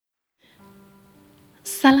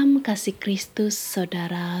Salam kasih Kristus,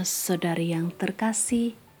 saudara-saudari yang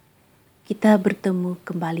terkasih. Kita bertemu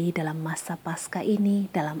kembali dalam masa Paskah ini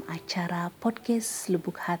dalam acara podcast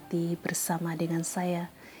Lubuk Hati bersama dengan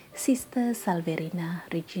saya, Sister Salverina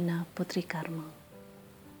Regina Putri Karmo.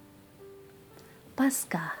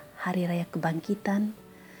 Paskah, Hari Raya Kebangkitan,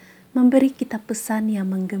 memberi kita pesan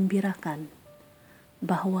yang menggembirakan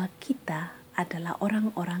bahwa kita adalah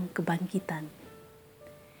orang-orang kebangkitan.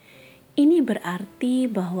 Ini berarti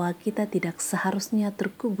bahwa kita tidak seharusnya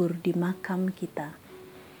terkubur di makam kita.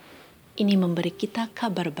 Ini memberi kita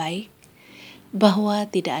kabar baik bahwa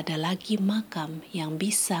tidak ada lagi makam yang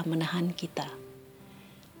bisa menahan kita.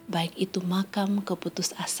 Baik itu makam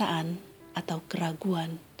keputusasaan atau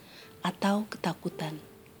keraguan atau ketakutan.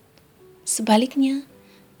 Sebaliknya,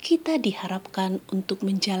 kita diharapkan untuk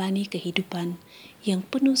menjalani kehidupan yang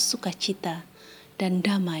penuh sukacita dan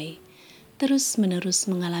damai, terus-menerus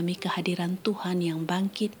mengalami kehadiran Tuhan yang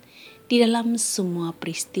bangkit di dalam semua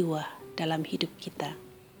peristiwa dalam hidup kita.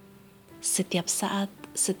 Setiap saat,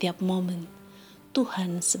 setiap momen,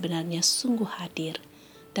 Tuhan sebenarnya sungguh hadir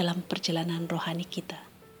dalam perjalanan rohani kita.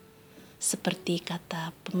 Seperti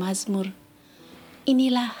kata pemazmur,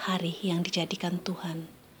 inilah hari yang dijadikan Tuhan.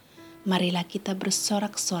 Marilah kita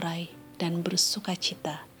bersorak-sorai dan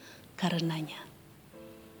bersukacita karenanya.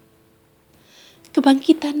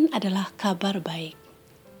 Kebangkitan adalah kabar baik,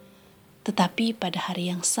 tetapi pada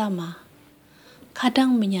hari yang sama,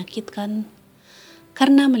 kadang menyakitkan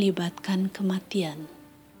karena melibatkan kematian.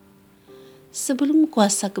 Sebelum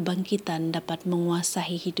kuasa kebangkitan dapat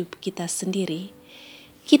menguasai hidup kita sendiri,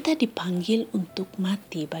 kita dipanggil untuk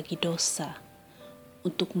mati bagi dosa,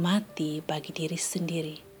 untuk mati bagi diri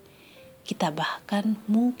sendiri. Kita bahkan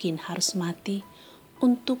mungkin harus mati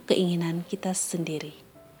untuk keinginan kita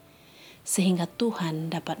sendiri, sehingga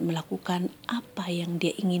Tuhan dapat melakukan apa yang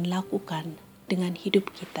Dia ingin lakukan dengan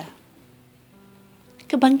hidup kita.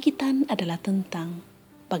 Kebangkitan adalah tentang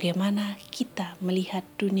bagaimana kita melihat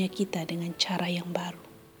dunia kita dengan cara yang baru.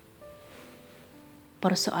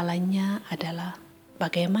 Persoalannya adalah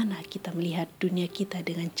bagaimana kita melihat dunia kita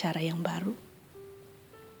dengan cara yang baru.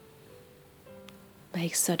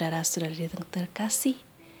 Baik saudara-saudari yang terkasih,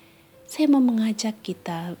 saya mau mengajak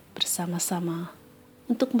kita bersama-sama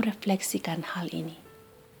untuk merefleksikan hal ini.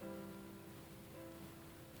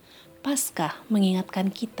 Paskah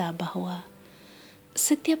mengingatkan kita bahwa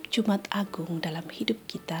setiap Jumat Agung dalam hidup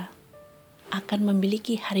kita akan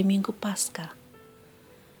memiliki hari Minggu Paskah,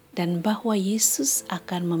 dan bahwa Yesus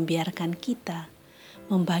akan membiarkan kita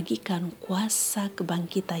membagikan kuasa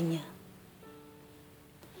kebangkitannya.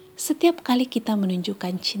 Setiap kali kita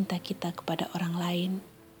menunjukkan cinta kita kepada orang lain,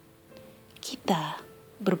 kita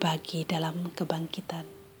berbagi dalam kebangkitan.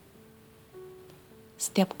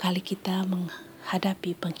 Setiap kali kita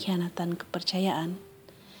menghadapi pengkhianatan kepercayaan,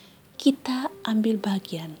 kita ambil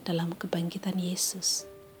bagian dalam kebangkitan Yesus.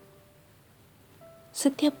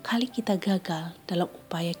 Setiap kali kita gagal dalam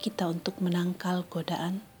upaya kita untuk menangkal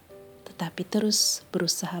godaan, tetapi terus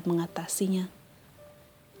berusaha mengatasinya,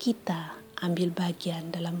 kita ambil bagian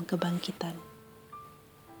dalam kebangkitan.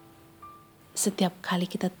 Setiap kali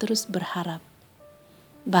kita terus berharap,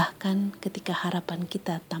 bahkan ketika harapan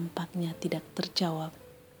kita tampaknya tidak terjawab,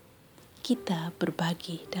 kita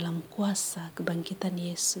berbagi dalam kuasa kebangkitan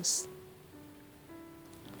Yesus.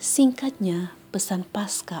 Singkatnya, pesan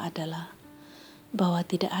Paskah adalah bahwa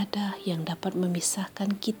tidak ada yang dapat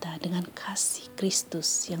memisahkan kita dengan kasih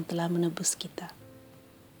Kristus yang telah menebus kita.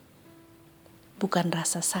 Bukan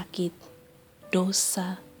rasa sakit,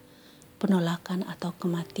 dosa, penolakan atau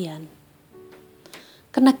kematian.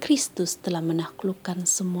 Karena Kristus telah menaklukkan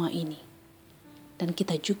semua ini. Dan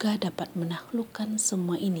kita juga dapat menaklukkan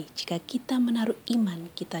semua ini jika kita menaruh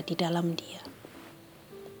iman kita di dalam Dia.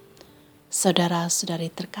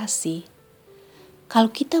 Saudara-saudari terkasih,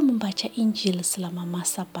 kalau kita membaca Injil selama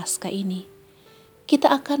masa Paskah ini,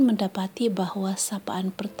 kita akan mendapati bahwa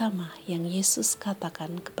sapaan pertama yang Yesus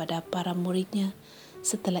katakan kepada para muridnya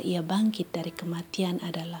setelah Ia bangkit dari kematian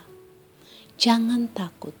adalah, "Jangan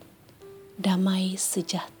takut. Damai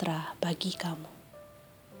sejahtera bagi kamu."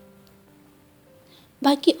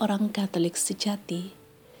 Bagi orang Katolik sejati,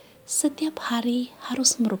 setiap hari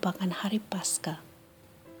harus merupakan hari Paskah.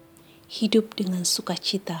 Hidup dengan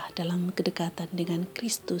sukacita dalam kedekatan dengan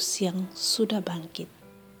Kristus yang sudah bangkit.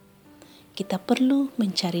 Kita perlu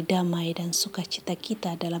mencari damai dan sukacita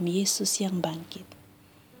kita dalam Yesus yang bangkit.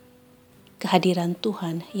 Kehadiran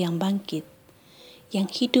Tuhan yang bangkit, yang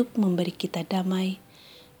hidup memberi kita damai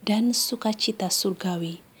dan sukacita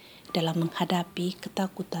surgawi dalam menghadapi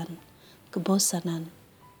ketakutan, kebosanan,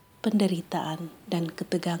 penderitaan, dan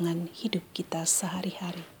ketegangan hidup kita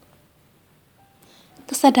sehari-hari.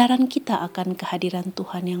 Kesadaran kita akan kehadiran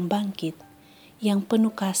Tuhan yang bangkit, yang penuh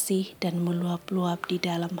kasih dan meluap-luap di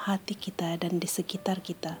dalam hati kita dan di sekitar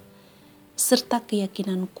kita, serta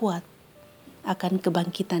keyakinan kuat akan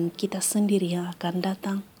kebangkitan kita sendiri yang akan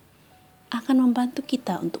datang, akan membantu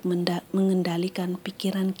kita untuk mengendalikan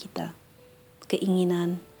pikiran kita,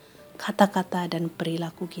 keinginan, kata-kata, dan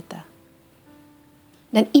perilaku kita.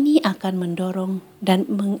 Dan ini akan mendorong dan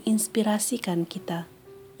menginspirasikan kita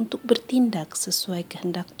untuk bertindak sesuai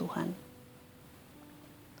kehendak Tuhan.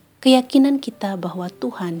 Keyakinan kita bahwa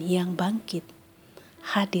Tuhan yang bangkit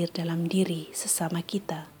hadir dalam diri sesama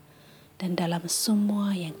kita dan dalam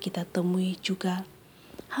semua yang kita temui juga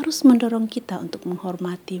harus mendorong kita untuk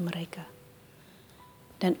menghormati mereka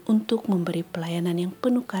dan untuk memberi pelayanan yang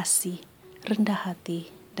penuh kasih, rendah hati,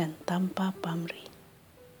 dan tanpa pamrih.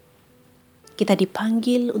 Kita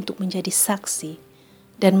dipanggil untuk menjadi saksi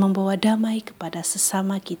dan membawa damai kepada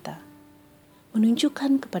sesama kita,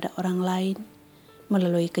 menunjukkan kepada orang lain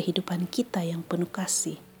melalui kehidupan kita yang penuh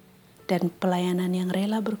kasih dan pelayanan yang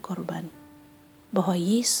rela berkorban, bahwa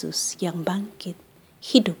Yesus yang bangkit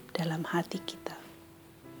hidup dalam hati kita.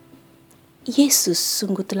 Yesus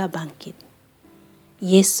sungguh telah bangkit.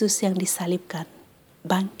 Yesus yang disalibkan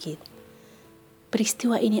bangkit.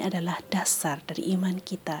 Peristiwa ini adalah dasar dari iman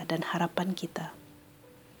kita dan harapan kita.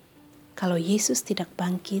 Kalau Yesus tidak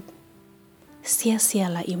bangkit,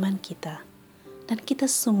 sia-sialah iman kita, dan kita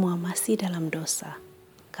semua masih dalam dosa,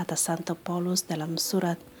 kata Santo Paulus dalam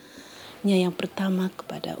suratnya yang pertama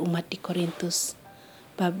kepada umat di Korintus,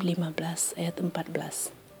 bab 15 ayat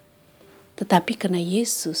 14. Tetapi karena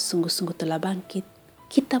Yesus sungguh-sungguh telah bangkit,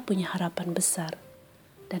 kita punya harapan besar,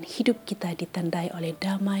 dan hidup kita ditandai oleh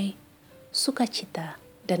damai, sukacita,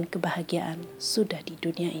 dan kebahagiaan sudah di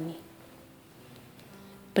dunia ini.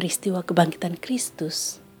 Peristiwa kebangkitan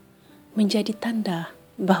Kristus menjadi tanda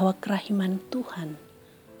bahwa kerahiman Tuhan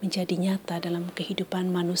menjadi nyata dalam kehidupan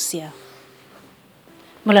manusia.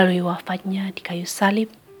 Melalui wafatnya di kayu salib,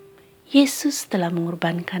 Yesus telah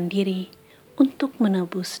mengorbankan diri untuk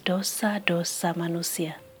menebus dosa-dosa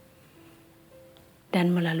manusia.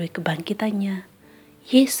 Dan melalui kebangkitannya,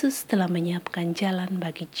 Yesus telah menyiapkan jalan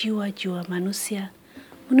bagi jiwa-jiwa manusia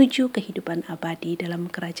menuju kehidupan abadi dalam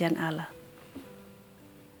kerajaan Allah.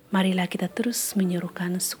 Marilah kita terus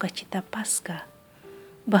menyerukan sukacita Paskah,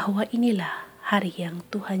 bahwa inilah hari yang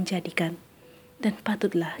Tuhan jadikan dan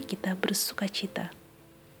patutlah kita bersukacita.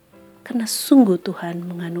 Karena sungguh Tuhan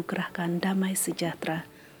menganugerahkan damai sejahtera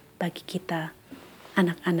bagi kita,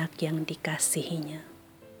 anak-anak yang dikasihinya.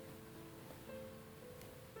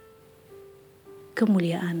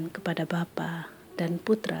 Kemuliaan kepada Bapa dan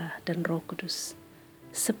Putra dan Roh Kudus,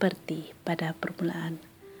 seperti pada permulaan,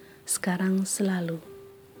 sekarang, selalu,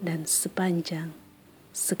 dan sepanjang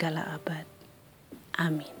segala abad.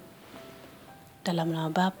 Amin. Dalam nama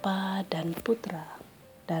Bapa dan Putra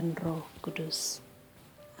dan Roh Kudus.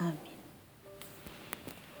 Amin.